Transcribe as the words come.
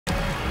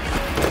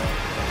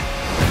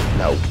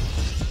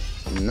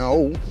No.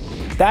 No.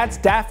 That's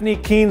Daphne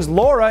Keene's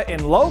Laura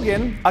in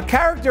Logan, a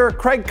character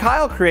Craig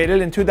Kyle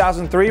created in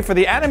 2003 for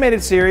the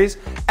animated series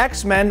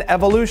X-Men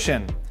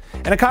Evolution.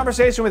 In a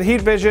conversation with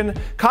Heat Vision,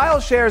 Kyle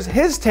shares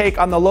his take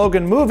on the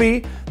Logan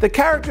movie, the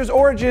character's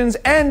origins,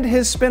 and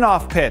his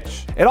spin-off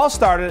pitch. It all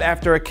started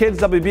after a Kids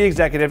WB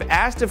executive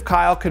asked if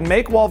Kyle could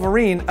make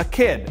Wolverine a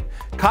kid.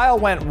 Kyle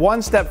went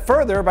one step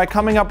further by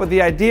coming up with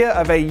the idea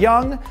of a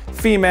young,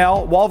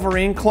 female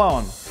Wolverine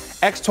clone.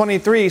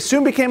 X-23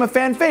 soon became a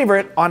fan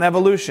favorite on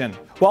Evolution.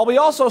 While we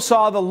also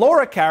saw the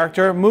Laura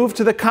character move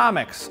to the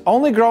comics,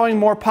 only growing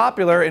more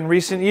popular in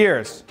recent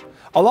years.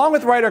 Along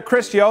with writer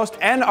Chris Yost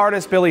and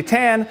artist Billy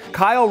Tan,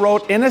 Kyle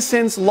wrote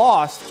Innocence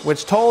Lost,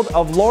 which told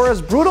of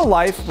Laura's brutal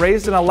life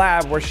raised in a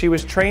lab where she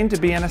was trained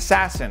to be an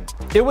assassin.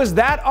 It was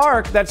that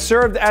arc that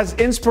served as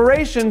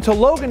inspiration to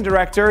Logan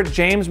director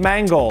James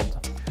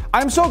Mangold.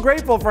 I'm so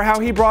grateful for how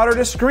he brought her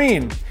to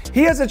screen.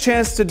 He has a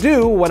chance to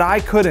do what I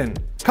couldn't.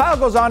 Kyle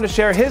goes on to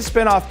share his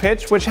spin-off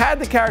pitch, which had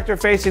the character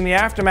facing the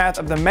aftermath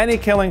of the many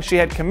killings she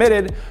had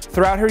committed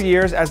throughout her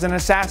years as an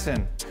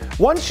assassin.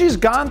 Once she's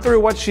gone through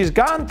what she's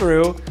gone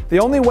through, the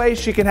only way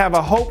she can have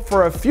a hope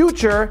for a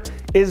future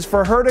is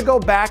for her to go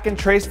back and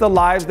trace the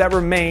lives that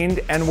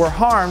remained and were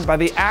harmed by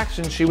the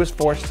actions she was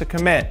forced to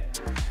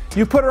commit.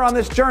 You put her on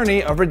this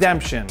journey of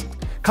redemption.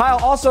 Kyle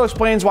also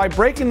explains why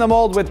breaking the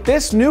mold with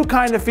this new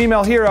kind of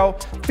female hero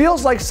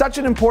feels like such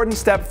an important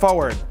step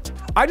forward.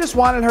 I just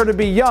wanted her to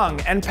be young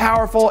and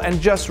powerful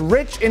and just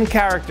rich in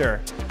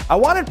character. I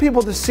wanted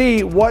people to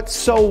see what's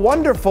so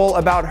wonderful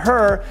about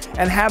her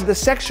and have the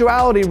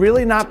sexuality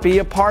really not be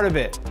a part of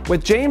it.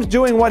 With James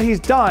doing what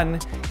he's done,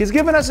 he's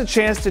given us a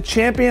chance to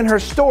champion her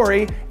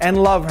story and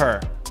love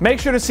her. Make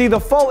sure to see the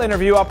full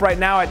interview up right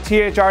now at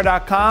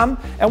THR.com.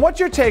 And what's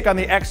your take on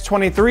the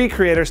X-23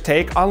 creator's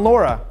take on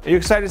Laura? Are you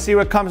excited to see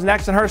what comes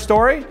next in her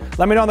story?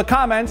 Let me know in the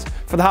comments.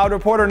 For the Hollywood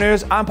Reporter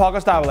News, I'm Paul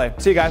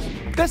Costabile. See you guys.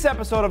 This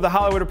episode of the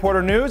Hollywood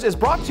Reporter News is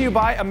brought to you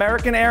by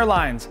American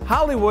Airlines,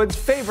 Hollywood's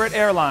favorite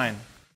airline.